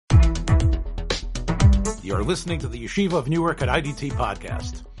You're listening to the Yeshiva of Newark at IDT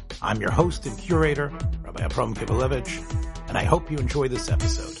podcast. I'm your host and curator, Rabbi Abram Kibalevich, and I hope you enjoy this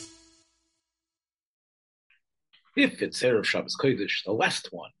episode. If it's Erev Shabbos Kodesh, the last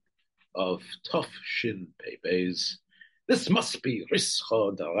one of Tov Shin Pei Beis, this must be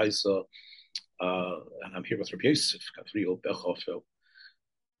Rischa Daraisa, and I'm here with Rabbi Yosef Gabriel Bechhofer.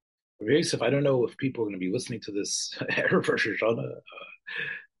 Rabbi Yosef, I don't know if people are going to be listening to this Erev Rosh Hashanah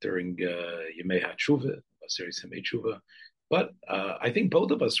during Yemei HaTshuva, Series Yemei Tshuva, but I think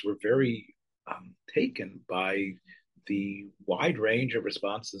both of us were very taken by the wide range of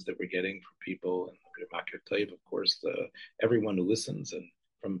responses that we're getting from people, and Makir Tov, of course, everyone who listens, and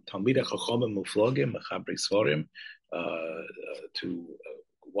from Talmidei Chachamim Muflogim, Mechabri Svarim, to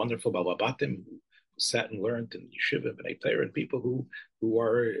wonderful Balabatim who sat and learned in Yeshiva, B'nai Torah, and people who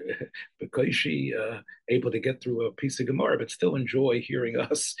are Bekoshi able to get through a piece of Gemara, but still enjoy hearing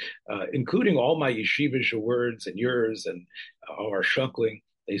us, including all my yeshivish words and yours and our shuckling.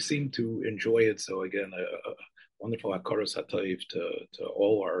 They seem to enjoy it. So again, a wonderful Hakaras HaTov to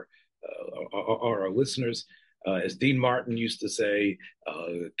all our listeners. As Dean Martin used to say,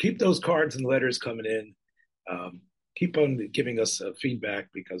 keep those cards and letters coming in. Keep on giving us feedback,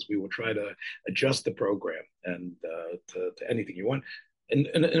 because we will try to adjust the program and to anything you want.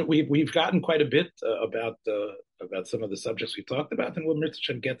 And we've gotten quite a bit about some of the subjects we talked about, and we'll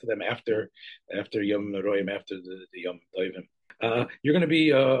get to them after Yom Roim, after the Yom Tovim. You're going to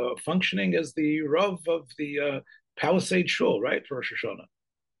be functioning as the Rav of the Palisade Shul, right, for Rosh Hashanah?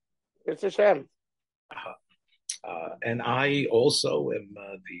 It's Hashem. And I also am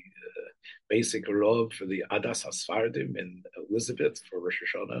the basic Rav for the Adas HaSfardim in Elizabeth for Rosh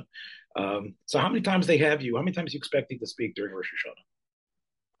Hashanah. So how many times they have you? How many times are you expecting to speak during Rosh Hashanah?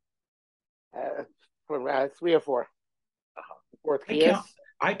 3 or 4. Fourth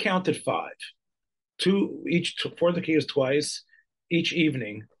I counted 5. 2 each for the Kiyas twice, each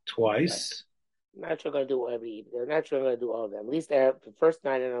evening twice. I'm not sure I'm going to do every evening. I'm not sure I'm going to do all of them. At least the first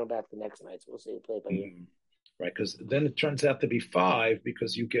night, I don't know about the next nights. We'll see. Play by ear. Right, because then it turns out to be 5,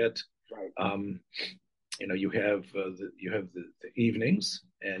 because you get, you have the evenings,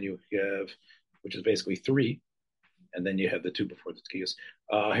 and you have, which is basically 3, and then you have the 2 before the Tkiyas.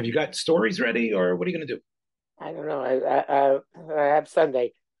 Have you got stories ready, or what are you going to do? I don't know. I have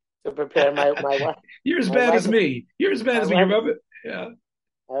Sunday to prepare my wife. You're as bad as me. You're as bad as me. You love it. Yeah.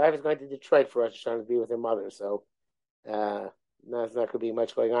 My wife is going to Detroit for us, trying to be with her mother, so there's not going to be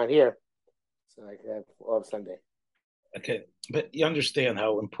much going on here. So I can have all of Sunday. Okay, but you understand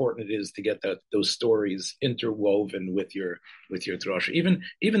how important it is to get those stories interwoven with your drasha.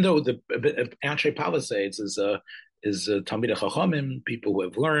 Even though the Anshe Palisades is Talmidei Chachamim, people who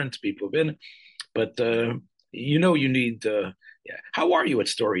have learned, people who have been, but you need. How are you at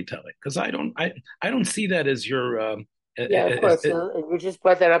storytelling? Because I don't see that as your. Of course. You just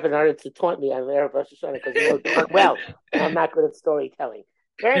brought that up in order to taunt me on Erev Rosh Hashanah, because you know well I'm not good at storytelling.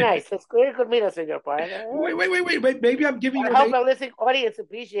 Very nice. That's very good meet us in your part. Wait. Maybe I'm giving you. I hope our listening audience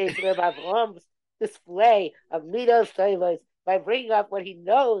appreciates Rabbi Avram's display of Midos Toivos by bringing up what he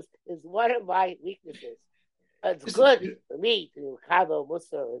knows is one of my weaknesses. It's good for me to Chavo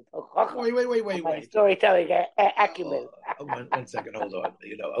Musar and Wait. Storytelling acumen. One second, hold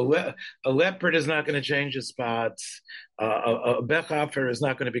on. A leopard is not going to change his spots. A Bechhofer is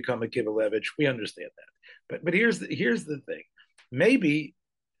not going to become a Kibalevich. We understand that. But here's the thing.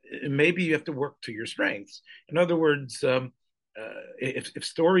 Maybe you have to work to your strengths. In other words, if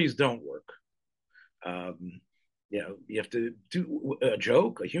stories don't work, you have to do a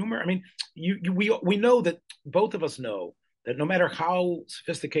joke, a humor. I mean, we know that, both of us know that no matter how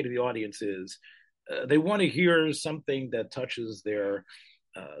sophisticated the audience is, they want to hear something that touches their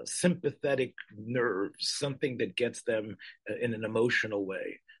sympathetic nerves, something that gets them in an emotional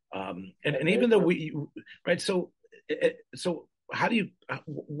way. And even though so how do you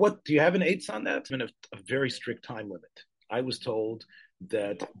have an eights on that? A very strict time limit. I was told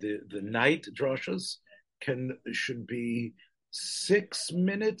that the night drashas should be 6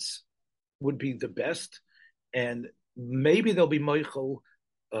 minutes would be the best, and maybe they'll be moichel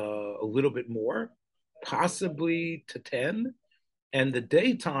a little bit more, possibly to 10, and the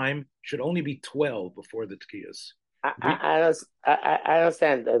daytime should only be 12 before the tkiyas. I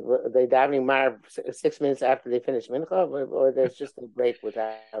understand. They davening Mar 6 minutes after they finish mincha, or there's just a break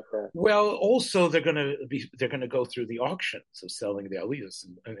without the. Well, also they're going to go through the auctions of selling the aliyahs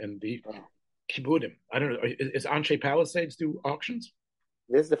and the kibudim. I don't know. Is Anshe Palisades do auctions?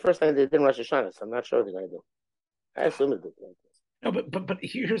 This is the first time they did Rosh Hashanah, so I'm not sure what they're going to do. I assume it's like this. No, but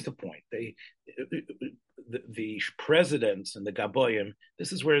here's the point. The presidents and the gaboyim.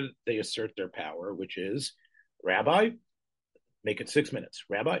 This is where they assert their power, which is, Rabbi, make it 6 minutes.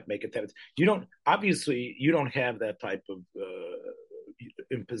 Rabbi, make it 10 minutes. You don't have that type of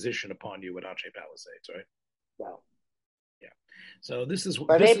imposition upon you at Anshe Palisades, right? No. Yeah. So this is.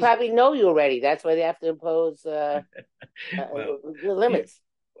 But this they is, probably know you already. That's why they have to impose well, limits.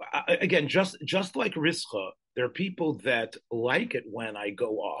 again, just like Rischa, there are people that like it when I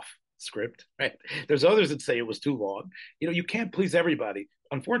go off script, right? There's others that say it was too long. You can't please everybody.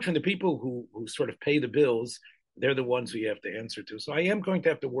 Unfortunately, the people who sort of pay the bills, they're the ones who you have to answer to. So I am going to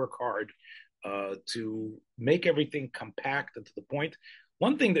have to work hard to make everything compact and to the point.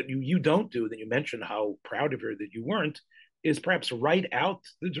 One thing that you don't do, that you mentioned how proud of her that you weren't, is perhaps write out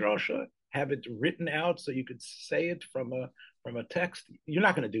the drasha, have it written out so you could say it from a text. You're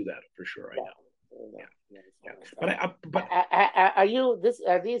not going to do that for sure. I know. Yeah. But are you this?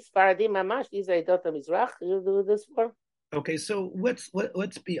 Are these Faradim Mamash? These are Edot Mizrach. You do this for? Okay, so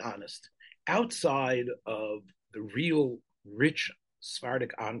let's be honest. Outside of the real rich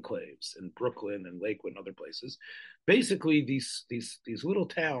Sephardic enclaves in Brooklyn and Lakewood and other places, basically these little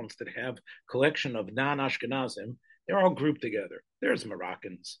towns that have collection of non-Ashkenazim, they're all grouped together. There's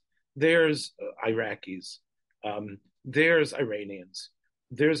Moroccans, there's Iraqis, there's Iranians,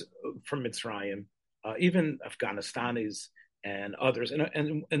 there's from Mitzrayim, even Afghanistanis and others,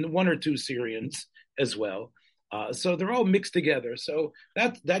 and one or two Syrians as well. So they're all mixed together. So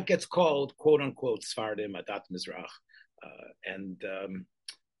that gets called, quote unquote, Sfardim Adat Mizrach, and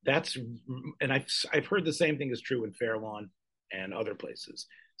that's and I've heard the same thing is true in Fairlawn and other places.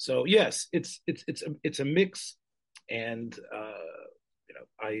 So yes, it's a mix, and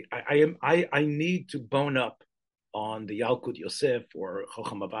I need to bone up on the Yalkut Yosef or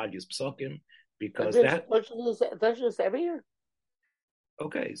Chocham Avadia's Psakim, because don't you do this every year?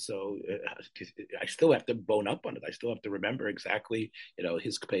 Okay, so I still have to bone up on it. I still have to remember exactly,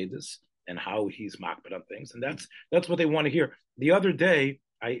 his kpedus and how he's makbid on things, and that's what they want to hear. The other day,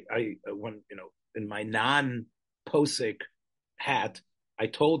 I when in my non-posek hat, I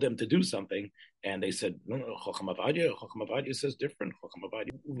told them to do something, and they said, no, Chocham Avadia says different. Chocham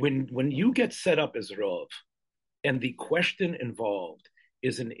Avadia. When you get set up as Rov, and the question involved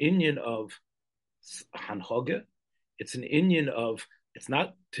is an inyan of Hanhoga, it's an inyan of. It's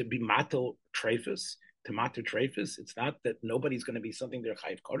not to be matel trefus, to mater trefus. It's not that nobody's going to be something they're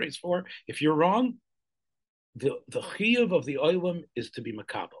chayiv kores for. If you're wrong, the chiyuv of the oilam is to be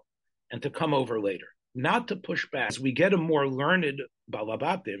makabel and to come over later, not to push back. As we get a more learned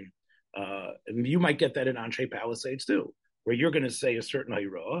balabatim, and you might get that in Anshe Palisades too, where you're going to say a certain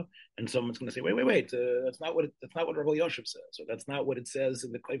hayra, and someone's going to say, wait, that's not what Rabbi Yosef says, or that's not what it says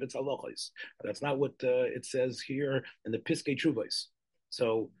in the Klevetz Halachos, or that's not what it says here in the Piskei Tshuvos.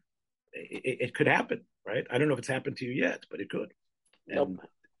 So it could happen, right? I don't know if it's happened to you yet, but it could. Nope.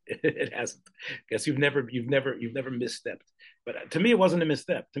 It hasn't. I guess you've never misstepped. But to me, it wasn't a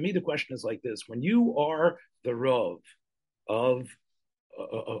misstep. To me, the question is like this: when you are the Rav of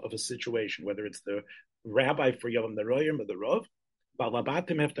a situation, whether it's the rabbi for Yom Neroyim or the Rav,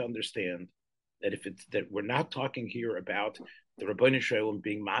 Balabatim have to understand that that we're not talking here about the Rabbeinu Shalom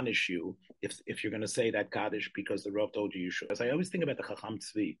being manish you if you're going to say that Kaddish because the Rav told you should. As I always think about the Chacham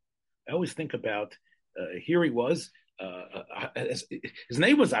Tzvi, I always think about here he was. His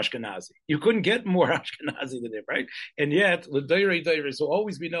name was Ashkenazi. You couldn't get more Ashkenazi than him, right? And yet, L'Doirei Doirei will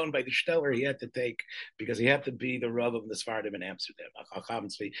always be known by the Steller he had to take because he had to be the Rav of the Sephardim in Amsterdam.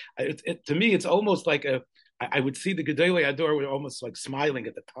 To me, it's almost like I would see the Gedolei Ador were almost like smiling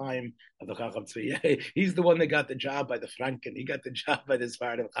at the time of the Chacham Tzvi. He's the one that got the job by the Franken. He got the job by the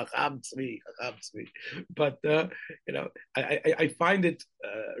Sephardim. Chacham Tzvi. But I find it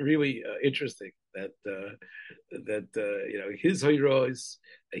really interesting that his Hayros,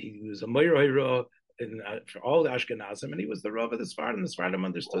 he was a Meir Hayro for all the Ashkenazim, and he was the Rav of the Sephardim. The Sephardim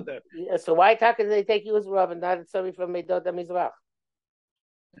understood that. Yeah, so why did they take you as Rav and not somebody from Medot Mizrach?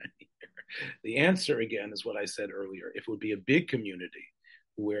 The answer again is what I said earlier. If it would be a big community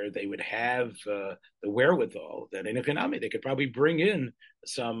where they would have the wherewithal, then in Economy they could probably bring in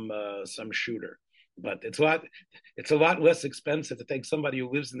some shooter. But it's a lot less expensive to take somebody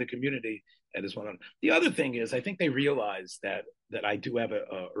who lives in the community and is one. The other thing is, I think they realize that I do have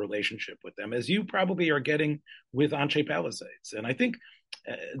a relationship with them, as you probably are getting with Anshe Palisades. And I think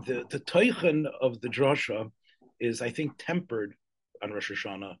the teichen of the drasha is, I think, tempered on Rosh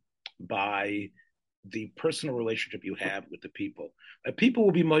Hashanah by the personal relationship you have with the people. People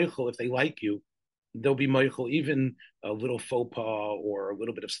will be moichel if they like you. They'll be moichel even a little faux pas or a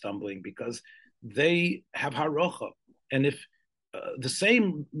little bit of stumbling because they have harocha. And if the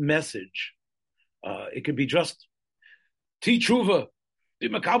same message. It could be just Tshuva,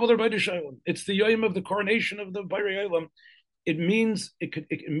 it's the yom of the coronation of the Borei Olam. It means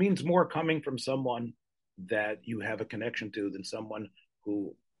more coming from someone that you have a connection to than someone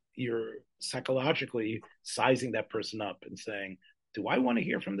who you're psychologically sizing that person up and saying, do I want to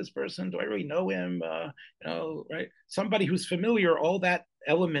hear from this person? Do I really know him? Right? Somebody who's familiar, all that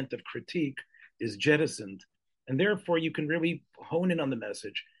element of critique is jettisoned. And therefore you can really hone in on the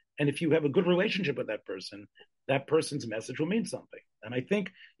message. And if you have a good relationship with that person's message will mean something. And I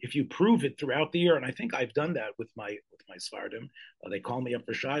think if you prove it throughout the year, and I think I've done that with my Svardim, they call me up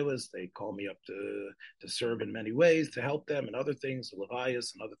for shilas, they call me up to serve in many ways, to help them and other things,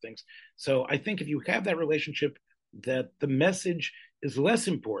 levias and other things. So I think if you have that relationship, that the message is less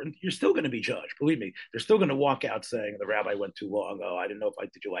important, you're still going to be judged. Believe me, they're still going to walk out saying the rabbi went too long. Oh, I didn't know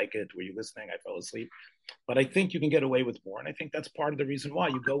did you like it? Were you listening? I fell asleep. But I think you can get away with more, and I think that's part of the reason why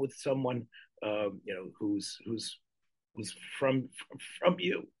you go with someone, who's from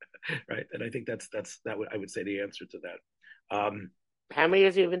you, right? And I think that's I would say the answer to that. How many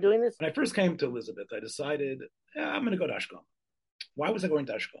years have you been doing this? When I first came to Elizabeth, I decided I'm going to go to Ashkelon. Why was I going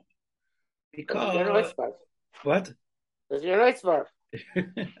to Ashkelon? Because what? Because you're a Reitzvar.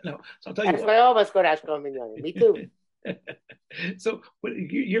 No, so I'll tell you. That's why all of us go to Ashkelon Minyanim. Me too. So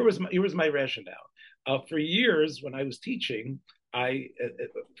here was my rationale. For years when I was teaching, I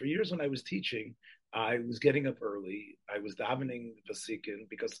was getting up early. I was davening Vasikin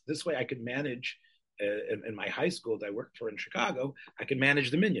because this way I could manage. In my high school that I worked for in Chicago, I could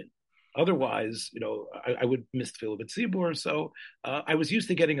manage the minyan. Otherwise, I would miss Tefillah B'tzibur. So I was used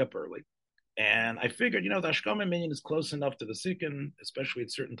to getting up early. And I figured, the Ashkelon minyan is close enough to the Sikkim, especially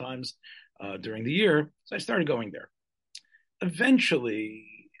at certain times during the year. So I started going there. Eventually,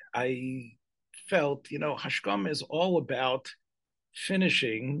 I felt, Hashkam is all about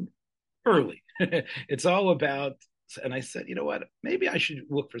finishing early. It's all about, and I said, you know what, maybe I should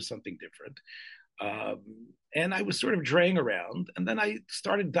look for something different. And I was sort of draying around, and then I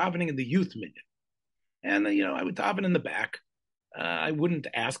started davening in the youth minyan. And, I would daven in the back. I wouldn't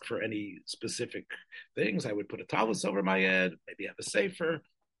ask for any specific things. I would put a tallis over my head, maybe have a sefer.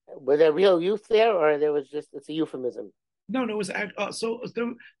 Were there real youth there, or it's a euphemism? No, it was there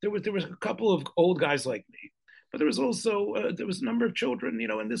was a couple of old guys like me, but there was also there was a number of children,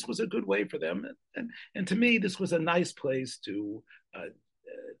 and this was a good way for them. And to me, this was a nice place to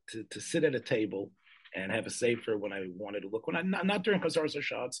sit at a table and have a sefer when I wanted to look. When I not during Chazar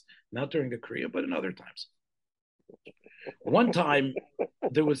Shots, not during the Kriya, but in other times. One time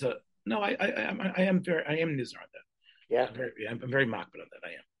there was I am nizar on that. Yeah, I'm very makbid on that.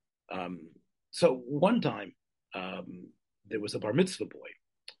 I am. So one time there was a bar mitzvah boy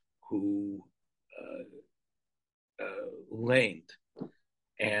who laned,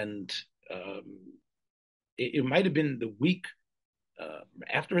 and it might have been the week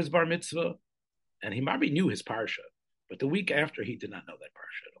after his bar mitzvah, and he probably knew his parsha, but the week after he did not know that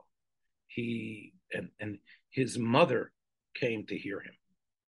parsha at all. He and his mother came to hear him,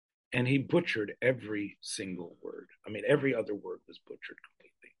 and he butchered every single word. I mean, every other word was butchered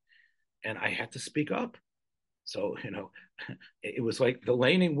completely, and I had to speak up. So it was like the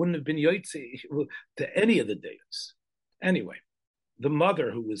laning wouldn't have been yotzi to any of the days. Anyway, the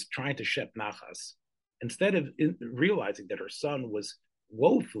mother who was trying to shep nachas, instead of realizing that her son was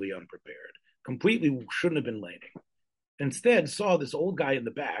woefully unprepared, completely shouldn't have been laning, instead saw this old guy in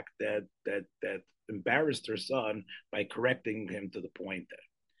the back that embarrassed her son by correcting him to the point that.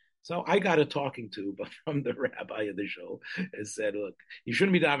 So I got a talking to from the rabbi of the show and said, look, you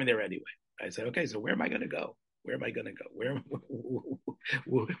shouldn't be diving there anyway. I said, okay, so where am I going to go?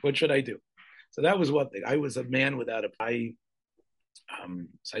 What should I do? So that was one thing. I was a man without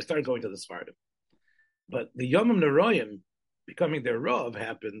so I started going to the Svardim. But the Yomim Neroyim, becoming their Rav,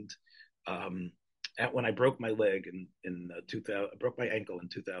 happened when I broke my leg in 2000. I broke my ankle in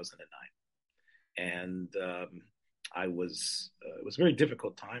 2009, and it was a very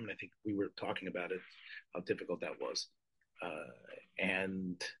difficult time, and I think we were talking about it, how difficult that was,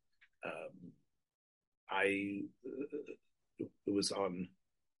 it was on.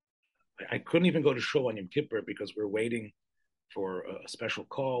 I couldn't even go to Shul on Yom Kippur because we're waiting for a special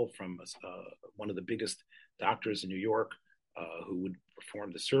call from one of the biggest doctors in New York who would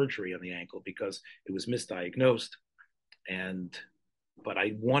perform the surgery on the ankle because it was misdiagnosed. But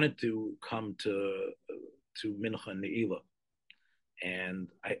I wanted to come to Mincha Ne'ilah,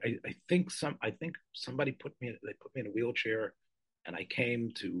 and I think somebody put me in a wheelchair, and I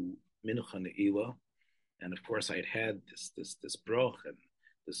came to Mincha Ne'ilah, and of course I had this broch and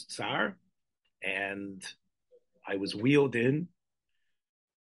this tsar, and I was wheeled in,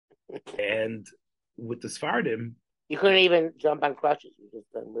 And with the Sfardim, You couldn't even jump on crutches. You just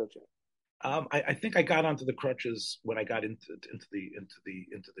done wheelchair. I think I got onto the crutches when I got into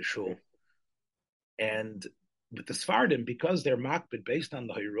the shul. And with the Sfardim, because they're makbid based on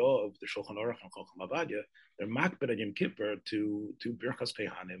the Hayro of the Shulchan Aruch and Chacham Avadia, they're makbid on Yom Kippur to Birchas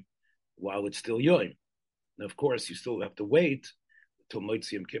Kehanim while it's still Yom. And of course, you still have to wait till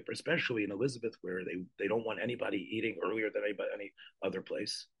Moitzi Yom Kippur, especially in Elizabeth, where they don't want anybody eating earlier than any other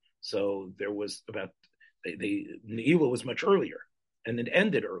place. So there was about Ne'ilah was much earlier, and it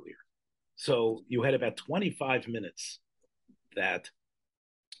ended earlier. So you had about 25 minutes that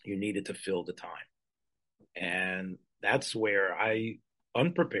you needed to fill the time. And that's where I,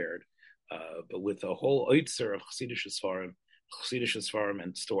 unprepared, but with a whole oitzer of Chassidish Sfarim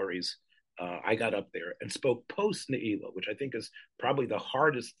and stories, I got up there and spoke post Ne'ilah, which I think is probably the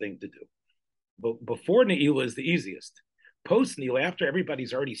hardest thing to do. But before Ne'ilah is the easiest. Post Ne'ilah, after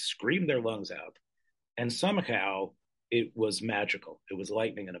everybody's already screamed their lungs out, and somehow it was magical. It was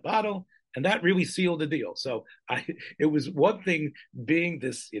lightning in a bottle, and that really sealed the deal. So it was one thing being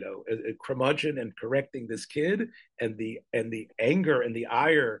this, a curmudgeon and correcting this kid, and the anger and the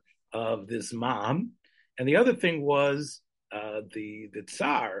ire of this mom, and the other thing was the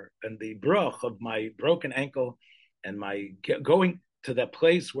tsar and the bruch of my broken ankle and my going to that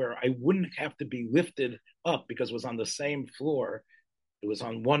place where I wouldn't have to be lifted up because it was on the same floor. It was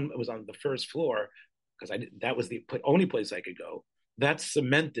on the first floor because that was the only place I could go. That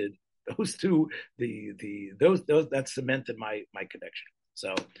cemented those two, those that cemented my connection.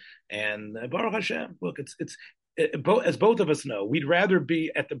 So, and Baruch Hashem, look, it's as both of us know, we'd rather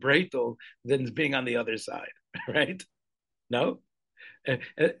be at the Breitel than being on the other side, right? No,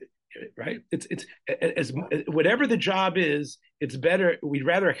 right? It's as whatever the job is, it's better. We'd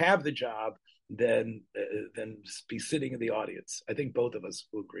rather have the job than be sitting in the audience. I think both of us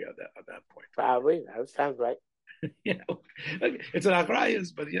will agree on that point. Probably, that sounds right. It's an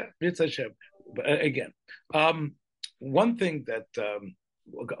achrayas, but yeah, it's Hashem. But again, one thing that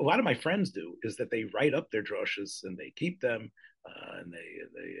a lot of my friends do is that they write up their drushes and they keep them. And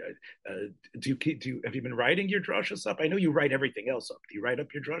do you have you been writing your drushes up? I know you write everything else up. Do you write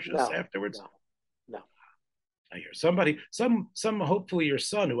up your drushes afterwards? No. I hear somebody, hopefully your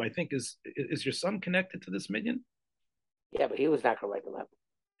son, who I think is your son connected to this minion? Yeah, but he was not going to write them up.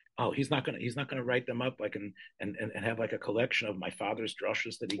 Oh, he's not gonna write them up like and have like a collection of my father's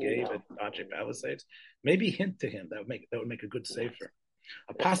drushes that he gave at Ajay Palisades. Maybe hint to him that would make a good sefer,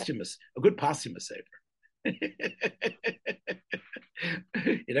 a good posthumous sefer.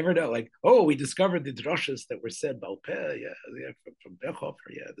 You never know. Like, oh, we discovered the drushes that were said Balpeh, from Bechhofer.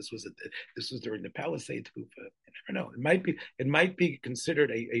 Yeah, this was during the Palisades Kufa. You never know. It might be considered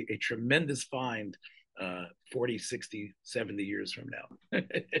a tremendous find 40, 60, 70 years from now.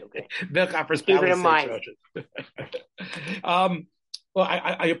 Okay. Keep it in mind. Well,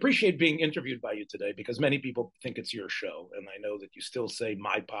 I appreciate being interviewed by you today because many people think it's your show, and I know that you still say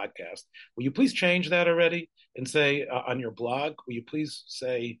my podcast. Will you please change that already and say on your blog, will you please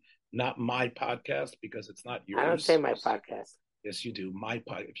say not my podcast because it's not yours? I don't say my podcast. Yes, you do. My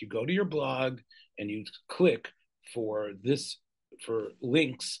podcast. If you go to your blog and you click for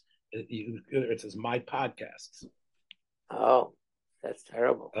links, it says my podcasts. Oh, that's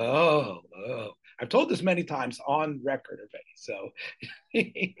terrible. Oh. I've told this many times on record already. So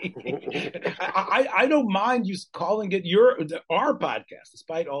I don't mind you calling it our podcast,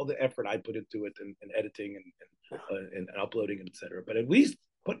 despite all the effort I put into it and editing and uploading and et cetera. But at least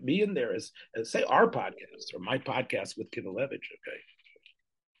put me in there as say our podcast or my podcast with Kivalevich.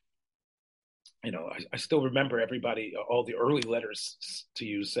 Okay. I still remember everybody, all the early letters to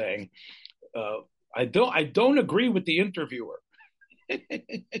you saying, I don't agree with the interviewer.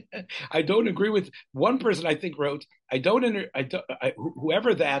 I don't agree with one person. I think wrote,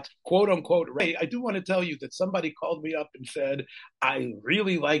 whoever that quote unquote. I do want to tell you that somebody called me up and said I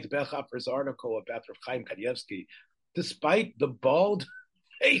really liked Bechhofer's article about Rav Chaim Kanievsky, despite the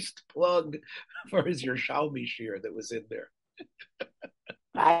bald-faced plug for his Yerushalmi shir that was in there.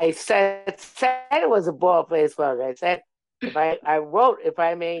 I said it was a bald-faced plug. I said. I wrote, if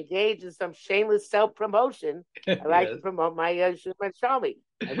I may engage in some shameless self-promotion, I like to promote my Shuman Shalmi.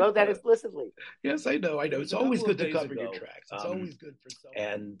 I wrote that explicitly. Yes, I know. It's always good to cover your tracks. It's always good for some.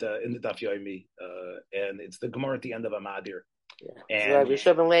 And in the Daf Yomi, and it's the Gemara at the end of Amadir. Yeah. And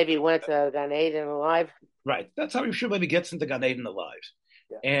so Rishon Levi went to Gan Eden alive. Right. That's how Rishon Levi gets into Gan Eden alive.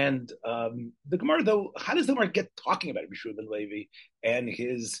 Yeah. And the Gemara, though, how does the Gemara get talking about Rishon Levi and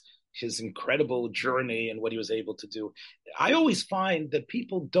his incredible journey and what he was able to do? I always find that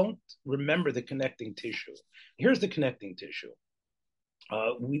people don't remember the connecting tissue. Here's the connecting tissue.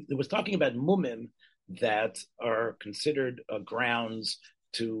 it was talking about mumim that are considered grounds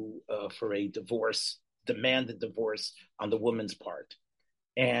to for a divorce, demand a divorce on the woman's part.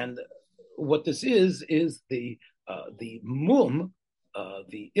 And what this is the mum,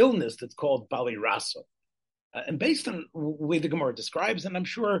 the illness that's called bali rasa. And based on the way the Gemara describes, and I'm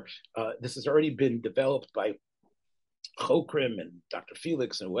sure this has already been developed by Chokrim and Dr.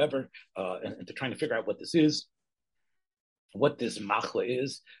 Felix and whoever, and to trying to figure out what this is, what this machla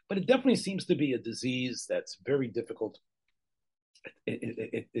is, but it definitely seems to be a disease that's very difficult.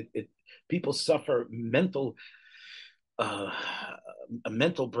 People suffer a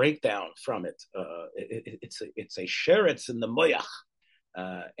mental breakdown from it. It's a sheretz in the moyach.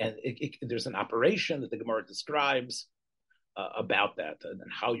 And there's an operation that the Gemara describes about that and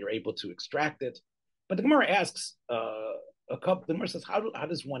how you're able to extract it. But the Gemara asks the Gemara says, how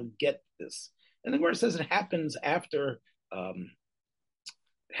does one get this? And the Gemara says it happens after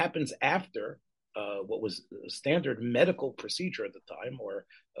what was a standard medical procedure at the time, or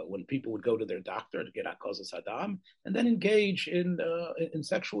when people would go to their doctor to get akazas hadam and then engage in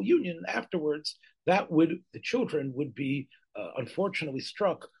sexual union afterwards. The children would be unfortunately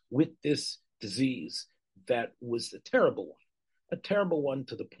struck with this disease that was a terrible one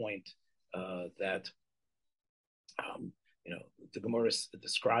to the point that the Gemara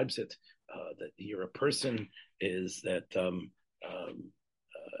describes it that you're a person is that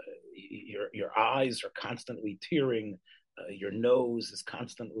your eyes are constantly tearing, your nose is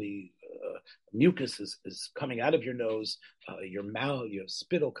constantly mucus is coming out of your nose, your mouth, you have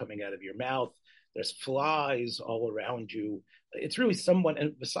spittle coming out of your mouth. There's flies all around you. It's really someone,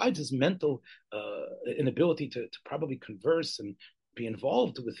 and besides his mental inability to probably converse and be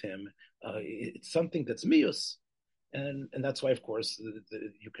involved with him, it's something that's mius, and that's why, of course,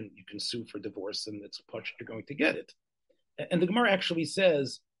 you can sue for divorce, and it's a punch you're going to get it. And the Gemara actually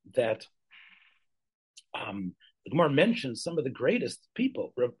says that the Gemara mentions some of the greatest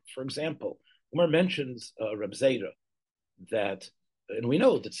people. For example, the Gemara mentions Reb Zera, that, and we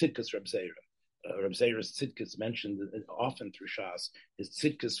know that Tzidkas Reb Zera. Reb Zera's tzidkas mentioned often through Shas, his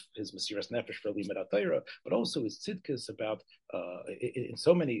tzidkas, his Mesiras Nefesh for Limud HaTorah, but also his tzidkas about in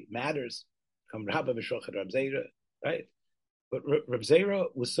so many matters. Come Rabba v'Shochet Reb Zera, right? But Reb Zera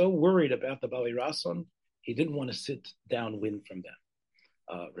was so worried about the Bali Rason, he didn't want to sit downwind from them.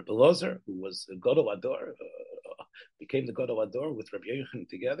 Reb Elazar, who was the Gadol Ador, became the Gadol Ador with Reb Yochanan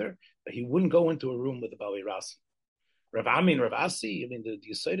together, but he wouldn't go into a room with the Bali Rason. Rav Ami and Rav Asi, the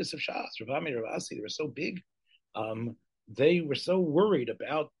Yesodis of Shas, Rav Ami and Rav Asi, they were so big. They were so worried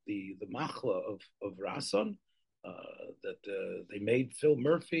about the machla of Rason that they made Phil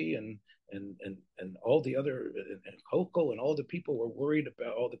Murphy and all the other, and Hochul and all the people were worried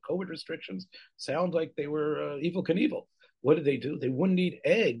about all the COVID restrictions. Sound like they were Evel Knievel. What did they do? They wouldn't eat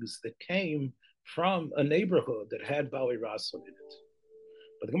eggs that came from a neighborhood that had Bali Rason in it.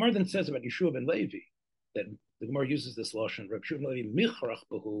 But the Gemara then says about Yeshua ben Levi that the Gemara uses this lashon, Reb Yeshua ben Levi michrach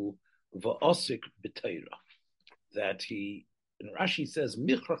behu va'osik b'teira, that he, and Rashi says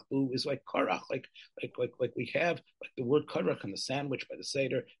michrach behu is like karach, like we have like the word karach in the sandwich by the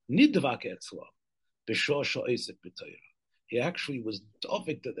Seder, nidvak etzlo b'shor sha'osik b'teira. He actually was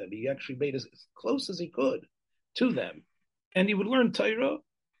dovik to them. He actually made as close as he could to them, and he would learn Torah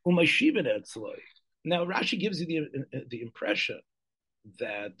u'mashiven etzlo. Now Rashi gives you the impression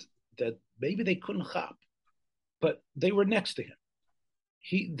that maybe they couldn't chop, but they were next to him.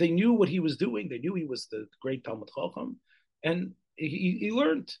 They knew what he was doing. They knew he was the great Talmud Chacham, and he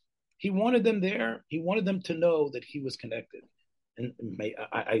learned. He wanted them there. He wanted them to know that he was connected. And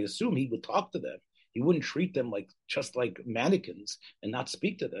I assume he would talk to them. He wouldn't treat them just like mannequins and not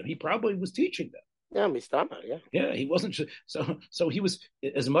speak to them. He probably was teaching them. Yeah, Mistama, yeah. Yeah, he wasn't. So he was,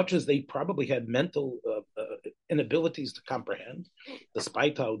 as much as they probably had mental inabilities to comprehend,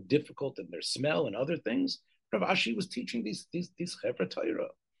 despite how difficult and their smell and other things, Rav Ashi was teaching these Chevra Torah.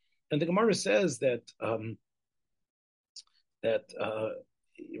 And the Gemara says that Rav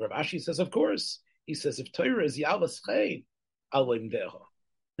Ashi says, of course, he says, if Torah is Yavas Chein, Aloim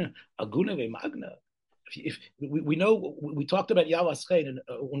Deha, Aguna Ve'Magna. If we know, we talked about Yavas Chein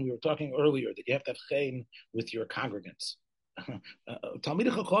when we were talking earlier, that you have to have Chein with your congregants.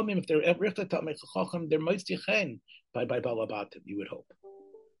 Talmidei Chachamim, if they're Richta Talmidei Chacham, they're Moitzi Chein by Balabatim, you would hope.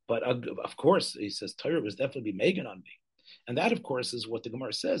 But of course, he says, Torah was definitely Megan on me. And that, of course, is what the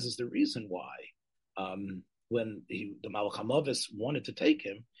Gemara says is the reason why when the Malach HaMavis wanted to take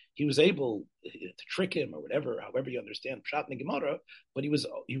him, he was able to trick him or whatever, however you understand Pshat in the Gemara, but he was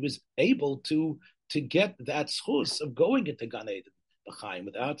able to get that schus of going into Gan Eden. Chaim,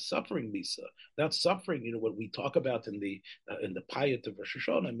 without suffering Misa, without suffering, what we talk about in the Payat of Rosh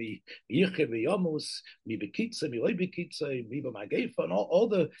Hashanah, mi yichir v'yomus, mi bekitza, mi loy bekitza, mi b'magefa, and all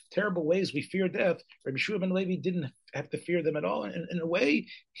the terrible ways we fear death. Rabbi Shua ben Levi didn't have to fear them at all. And in a way,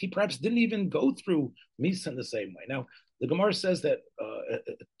 he perhaps didn't even go through Misa in the same way. Now, the Gemara says that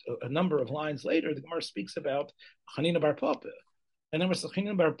a number of lines later, the Gemara speaks about Hanina bar Papa. And then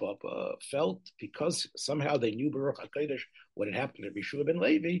Chanina bar Papa felt, because somehow they knew Baruch HaKodesh, what had happened to Rabbi Shua ben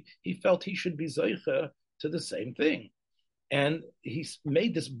Levi, he felt he should be Zeicha to the same thing. And he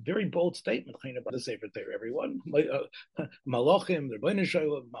made this very bold statement, Chanina bar the Sefer Torah, everyone, Malachim, the Rebbeinu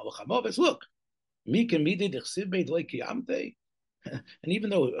Shalom, Malachim, look, Mika Midi Dechsiv Beit Lo Kiyamte. And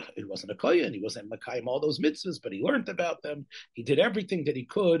even though it wasn't a kohen, he wasn't Makayim all those mitzvahs, but he learned about them. He did everything that he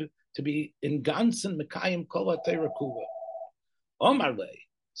could to be in Gansen Makayim Kol HaTorah Kula. Omar Le.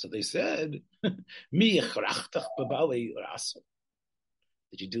 So they said, Mi yechrachtach b'balei raso.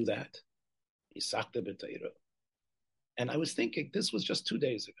 Did you do that? Yisakta b'teira. And I was thinking, this was just 2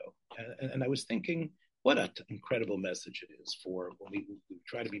 days ago, and I was thinking, what an incredible message it is for when we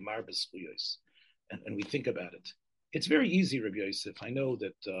try to be marbas chuyos, and we think about it. It's very easy, Rabbi Yosef. I know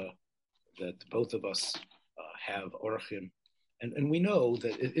that both of us have orchim, and we know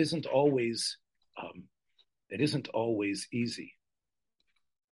that it isn't always easy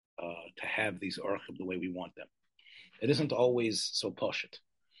to have these orchim the way we want them. It isn't always so poshut,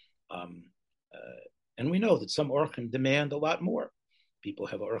 and we know that some orchim demand a lot more. People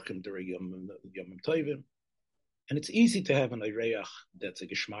have orchim during Yom Tovim. And it's easy to have an Eireach that's a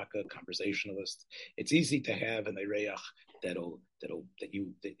Geschmacka conversationalist. It's easy to have an Eireach that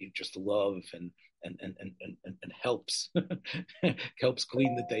you just love and helps helps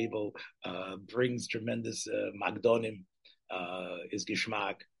clean the table, brings tremendous magdonim, is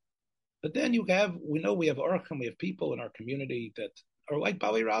Geschmack. But then we have Orchim, we have people in our community that are like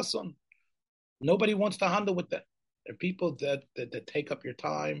Bali Rason. Nobody wants to handle with them. They're people that take up your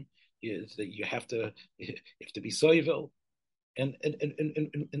time. You have to be soivil, and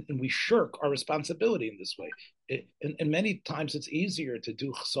we shirk our responsibility in this way. And many times it's easier to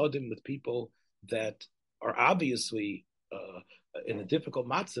do chsadim with people that are obviously in a difficult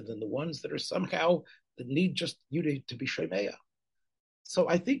matzav than the ones that are somehow that need just you to be shemeya. So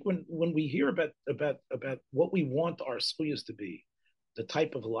I think when we hear about what we want our schuyas to be, the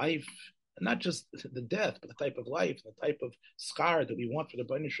type of life, not just the death, but the type of life, the type of schar that we want for the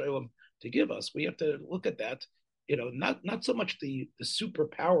Bnei Shalom to give us. We have to look at that, not so much the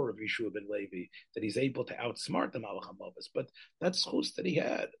superpower of Yeshua ben Levi, that he's able to outsmart the Malach HaMavos, but that schus that he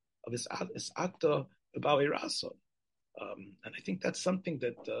had of his akta b'balei rason. And I think that's something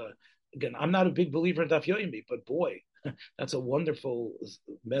that, again, I'm not a big believer in Daf Yomi, but boy, that's a wonderful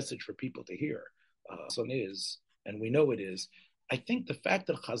message for people to hear. So it is, and we know it is. I think the fact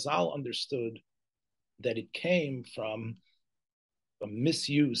that Chazal understood that it came from a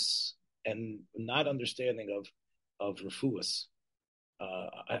misuse and not understanding of refuas.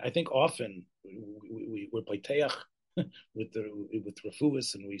 I think often we're paiteach with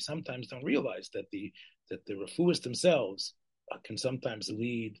refuas, and we sometimes don't realize that the refuas themselves can sometimes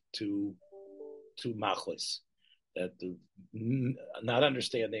lead to machlis, that the not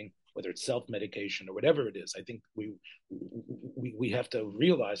understanding, whether it's self-medication or whatever it is. I think we have to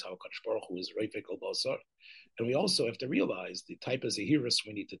realize how Kadosh Baruch Hu is Reifek al Basar, and we also have to realize the type of zehiras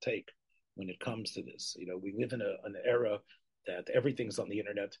we need to take when it comes to this. We live in an era that everything's on the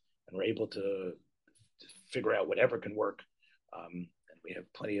internet, and we're able to figure out whatever can work, and we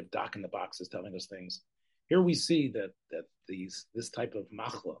have plenty of doc in the boxes telling us things. Here we see that this type of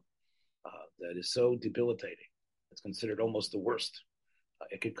machla that is so debilitating, it's considered almost the worst.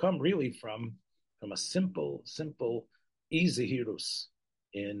 It could come really from a simple easy hirus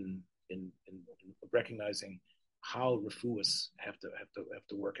in recognizing how refuas have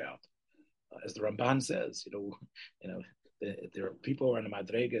to work out. As the Ramban says, there are people who are in the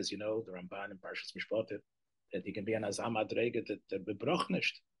madregas, the Ramban in Parshas Mishpatim, that you can be an azam madrega that bebrach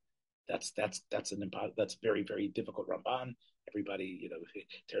nicht. That's very, very difficult Ramban. Everybody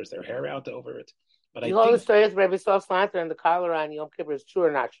tears their hair out over it. But I think the story is Rebbe Saul Slanter and the cholera on Yom Kippur is true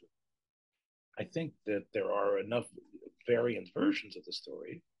or not true? I think that there are enough variant versions of the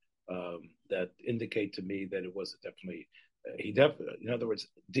story that indicate to me that it was definitely in other words,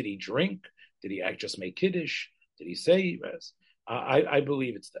 did he drink? Did he just make kiddush? Did he say yes? I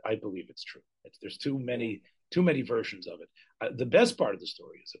believe it's true. There's too many versions of it. The best part of the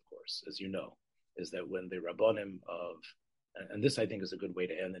story is, of course, as you know, is that when the Rabbanim and this I think is a good way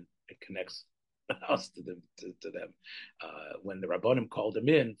to end, and it connects us to them. When the Rabbanim called him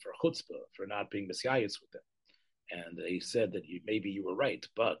in for chutzpah, for not being messiahs with them, And they said that maybe you were right,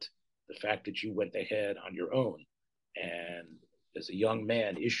 but the fact that you went ahead on your own and as a young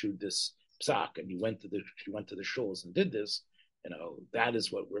man issued this psak and you went to the shuls and did this, that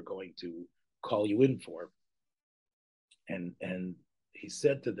is what we're going to call you in for. And he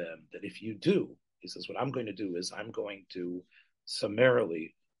said to them that if you do, he says, what I'm going to do is I'm going to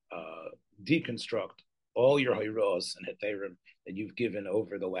summarily deconstruct all your hayros and heterim that you've given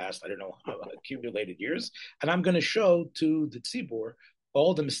over the last, I don't know, accumulated years. And I'm going to show to the tzibur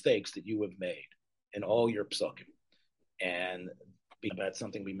all the mistakes that you have made in all your psakim. And about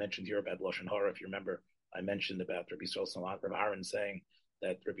something we mentioned here about Lashon Hara, if you remember, I mentioned about Rabbi Yisrael Salanter, Rabbi Aaron saying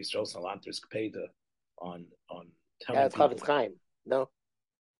that Rabbi Yisrael Salanter's kpeda on telling people. Chafetz Chaim, no?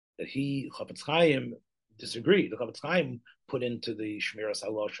 That Chafetz Chaim disagreed. The Chafetz Chaim put into the Shmiras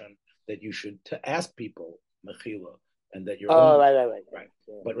HaLashon that you should ask people mechila, and that you're right.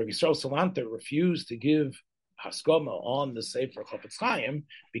 Yeah. But Rabbi Yisrael Salanter refused to give haskama on the Sefer Chafetz Chaim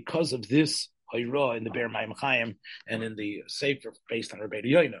because of this hayra in the Be'er Mayim Chaim and in the Sefer based on Rabbi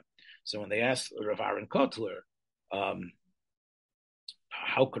Yoina. So when they asked Rav Aaron Kotler,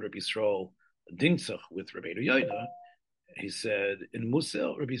 how could Rabbi Yisrael dingsach with Rabbi Yoina? He said, in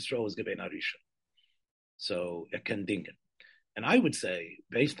Musel, Rabbi Yisrael is Geben Arisha. So it can dingen. And I would say,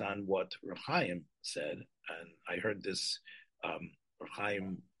 based on what Rav Chaim said, and I heard this, Rav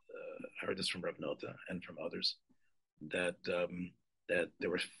Chaim, I heard this from Rav Nota and from others, that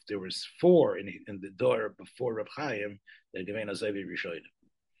there was four in the door before Rav Chaim that Geben Azavi Rishonim.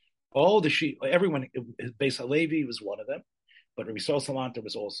 All the everyone, Beis Halevi was one of them, but Rabbi Yisrael Salanter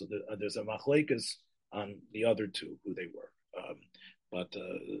was also there's a machlekes on the other two who they were. But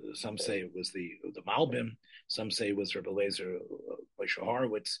some say it was the Malbim. Some say it was Rabbi Eliezer Moshe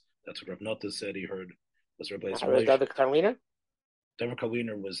Horowitz. That's what Rav Nota said he heard was Rabbi Eliezer. David Karliner? David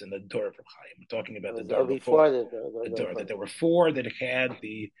Karliner was in the door of Rav Chaim. I'm talking about the door before the door. That there were four that had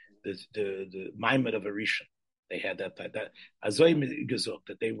the Maimed of Arishan. They had that Azoy Gezuk,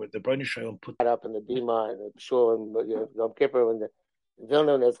 that they were the Bnei Shalom put up in the Bima and the Shul and Yom Kippur when the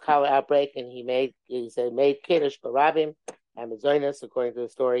Vilna there's cholera outbreak, and he made Kiddush Barabim and Mazonis, according to the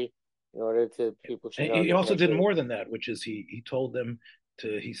story, in order to people should know. He also did more than that, which is he told them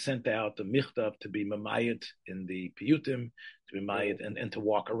he sent out the michtav to be mamayit in the piyutim, to be mamayit and to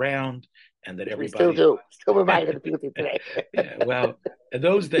walk around, and that everybody still mamayit in the piyutim today. Yeah, well, in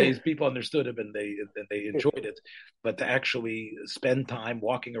those days people understood him and they enjoyed it, but to actually spend time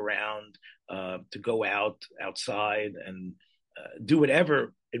walking around, to go outside and do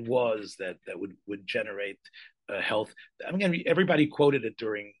whatever it was that would generate health. I mean, everybody quoted it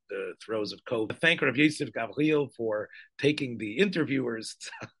during the throes of COVID. Thank Rav Yosef Gavriel for taking the interviewers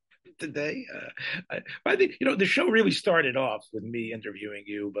today. I think the show really started off with me interviewing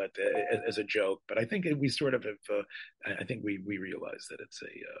you, but as a joke. But I think we sort of have. I think we realize that it's.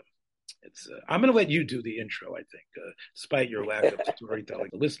 I'm going to let you do the intro. I think, despite your lack of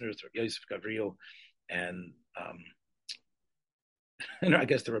storytelling, the listeners, Rav Yosef Gavriel, and. And I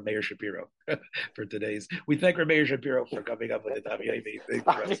guess the Meir Shapiro for today's. We thank Meir Shapiro for coming up with the Tavi Yomi thing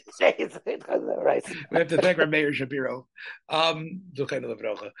for us. We have to thank Meir Shapiro. I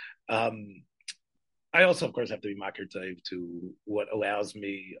also, of course, have to be Makir Tov to what allows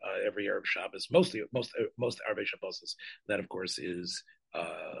me every Erev Shabbos, most Arvei Shabbos. That, of course, is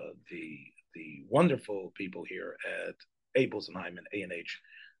the wonderful people here at Abelsenheim and A&H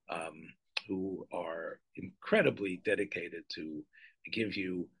who are incredibly dedicated to give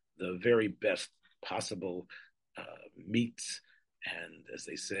you the very best possible meats and, as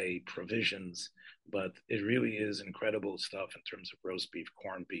they say, provisions. But it really is incredible stuff in terms of roast beef,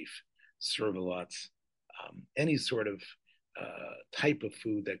 corned beef, servalots, any sort of type of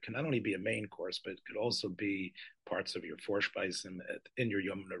food that can not only be a main course, but it could also be parts of your Vorspeisen in your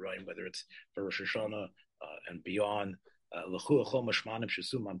Yom Noraim, whether it's for Rosh Hashanah and beyond. That's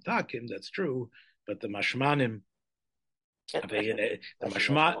true, but the mashmanim of the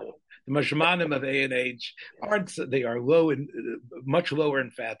mashmanim of A&H aren't. They are low in much lower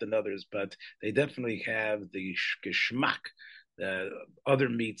in fat than others, but they definitely have the geschmack that other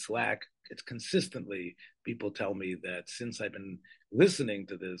meats lack. It's consistently, people tell me that since I've been listening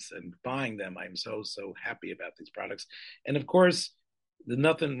to this and buying them, I'm so happy about these products. And of course, there's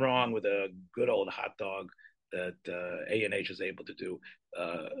nothing wrong with a good old hot dog that A&H is able to do.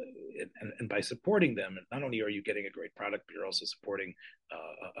 And by supporting them, not only are you getting a great product, but you're also supporting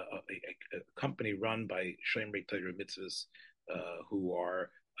a company run by Shomrei Torah Mitzvahs who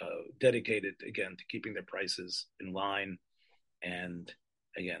are dedicated, again, to keeping their prices in line. And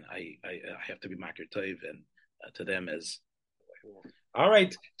again, I have to be Makir Tov and to them as all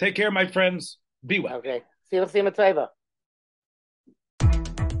right. Take care, my friends. Be well. Okay.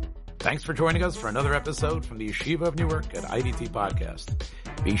 Thanks for joining us for another episode from the Yeshiva of Newark at IDT Podcast.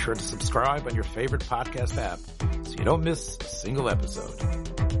 Be sure to subscribe on your favorite podcast app so you don't miss a single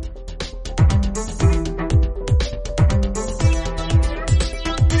episode.